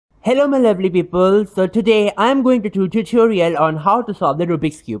Hello my lovely people, so today I am going to do a tutorial on how to solve the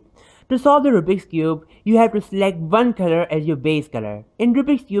Rubik's Cube. To solve the Rubik's Cube, you have to select one color as your base color. In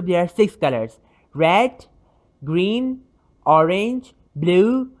Rubik's Cube there are 6 colors: red, green, orange,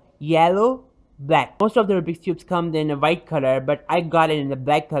 blue, yellow, black. Most of the Rubik's Cubes come in a white color, but I got it in the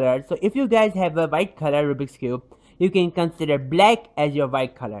black color. So if you guys have a white color Rubik's Cube, you can consider black as your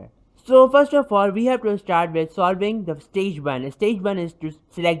white color. So first of all, we have to start with solving the stage 1. Stage 1 is to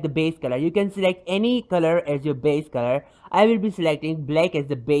select the base color. You can select any color as your base color. I will be selecting black as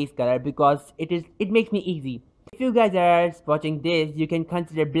the base color because it makes me easy. If you guys are watching this, you can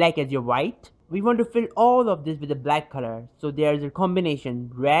consider black as your white. We want to fill all of this with the black color. So there's a combination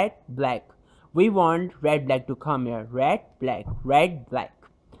red, black. We want red, black to come here. Red, black, red, black.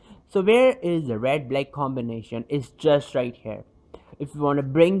 So where is the red, black combination? It's just right here. If you want to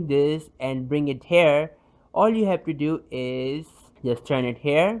bring this and bring it here, all you have to do is just turn it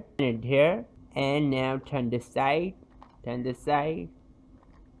here, and now turn this side, and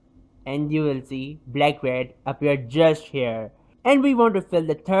you will see black red appear just here. And we want to fill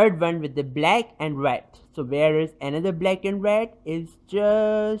the third one with the black and red. So where is another black and red? Is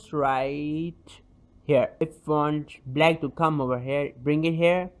just right here. If you want black to come over here, bring it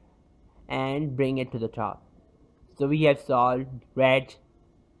here and bring it to the top. So we have solved red,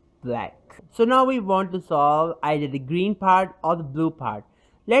 black. So now we want to solve either the green part or the blue part.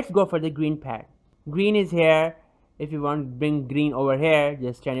 Let's go for the green part. Green is here. If you want to bring green over here,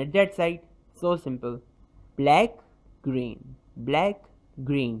 just turn it that side. So simple. Black, green, black,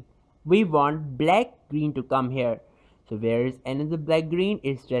 green. We want black, green to come here. So where is another black, green?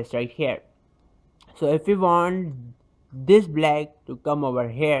 It's just right here. So if you want this black to come over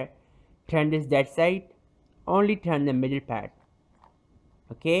here, turn this that side. Only turn the middle part,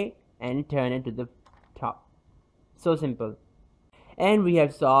 okay, and turn it to the top. So simple. And we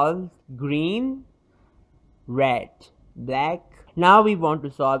have solved green, red, black. Now we want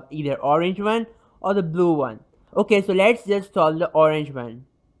to solve either orange one or the blue one. Okay, so let's just solve the orange one.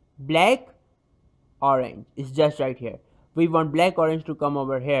 Black, orange is just right here. We want black, orange to come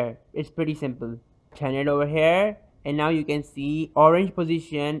over here. It's pretty simple. Turn it over here, and now you can see orange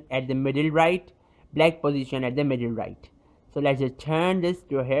position at the middle right, black position at the middle right. So let's just turn this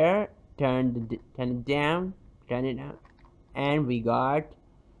to here, turn it down, and we got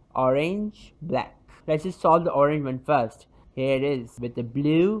orange, black. Let's just solve the orange one first. Here it is with the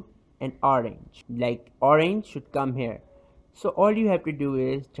blue and orange. Like orange should come here. So all you have to do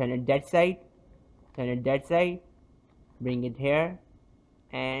is turn it that side, bring it here,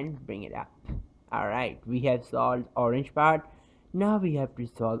 and bring it up. Alright, we have solved orange part. Now we have to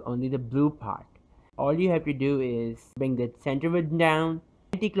solve only the blue part. All you have to do is bring the center width down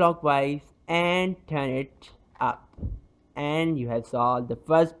anti-clockwise and turn it up, and you have solved the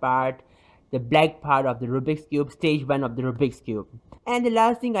first part, the black part of the Rubik's Cube, stage 1 of the Rubik's Cube. And the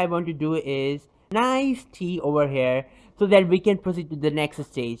last thing I want to do is nice T over here so that we can proceed to the next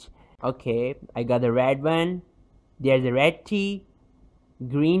stage. Okay, I got the red one. There's a red T,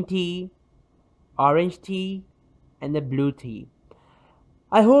 green T, orange T, and the blue T.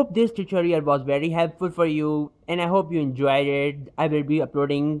 I hope this tutorial was very helpful for you, and I hope you enjoyed it. I will be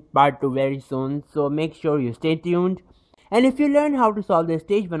uploading part 2 very soon, so make sure you stay tuned. And if you learn how to solve the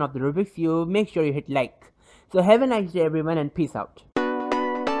stage 1 of the Rubik's Cube, make sure you hit like. So have a nice day everyone, and peace out.